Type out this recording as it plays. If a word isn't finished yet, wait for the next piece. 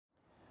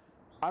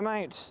I'm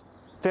out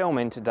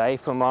filming today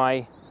for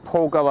my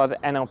Paul Goddard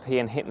NLP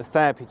and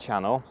Hypnotherapy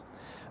channel,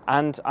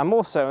 and I'm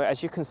also,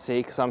 as you can see,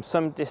 because I'm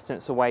some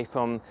distance away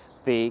from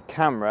the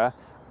camera,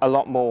 a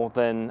lot more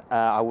than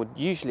I would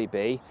usually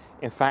be.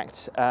 In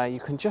fact,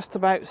 you can just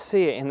about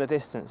see it in the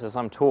distance as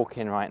I'm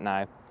talking right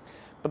now.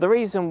 But the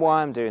reason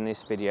why I'm doing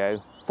this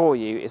video for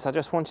you is I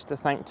just wanted to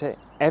thank to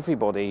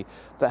everybody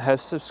that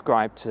has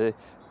subscribed to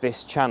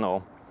this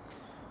channel.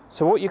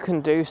 So what you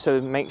can do,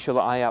 so make sure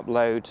that I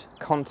upload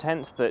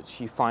content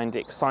that you find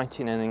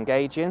exciting and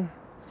engaging,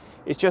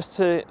 is just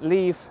to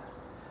leave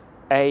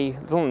a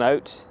little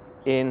note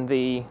in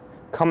the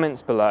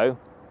comments below,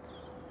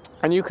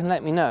 and you can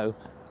let me know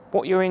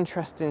what you're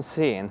interested in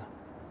seeing.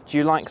 Do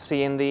you like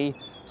seeing the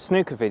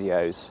snooker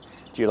videos?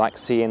 Do you like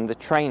seeing the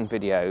train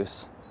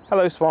videos?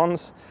 Hello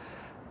swans.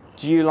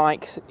 Do you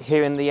like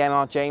hearing the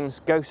M.R. James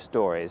ghost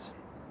stories?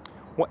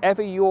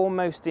 Whatever you're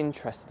most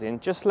interested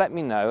in, just let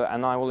me know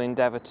and I will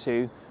endeavour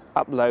to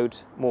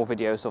upload more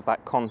videos of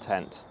that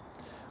content.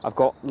 I've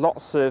got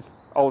lots of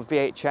old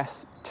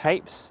VHS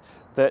tapes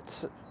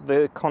that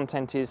the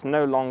content is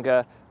no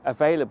longer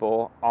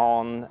available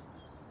on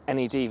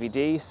any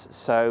DVDs,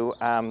 so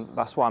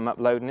that's why I'm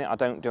uploading it. I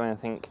don't do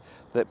anything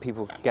that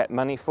people get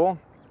money for.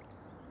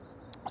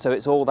 So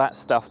it's all that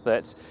stuff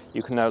that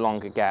you can no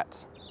longer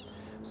get.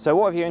 So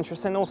whatever you're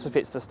interested in, also if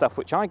it's the stuff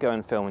which I go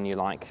and film and you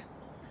like,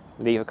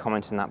 leave a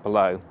comment in that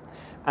below.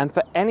 And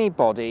for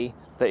anybody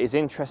that is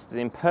interested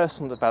in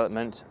personal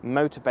development,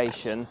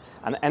 motivation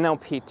and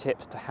NLP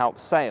tips to help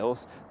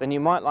sales, then you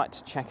might like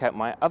to check out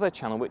my other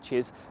channel, which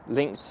is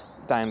linked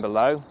down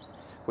below,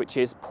 which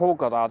is Paul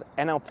Goddard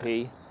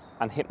NLP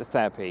and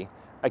Hypnotherapy.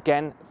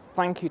 Again,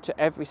 thank you to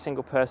every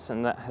single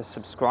person that has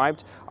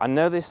subscribed. I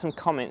know there's some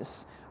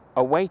comments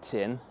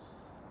awaiting,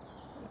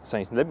 so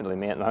he's limiting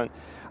me at the moment.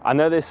 I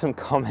know there's some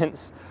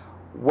comments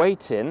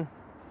waiting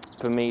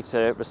for me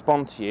to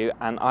respond to you,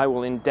 and I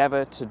will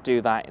endeavour to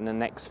do that in the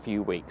next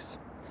few weeks.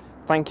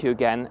 Thank you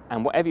again,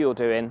 and whatever you're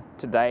doing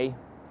today,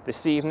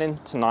 this evening,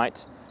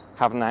 tonight,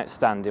 have an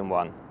outstanding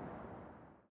one.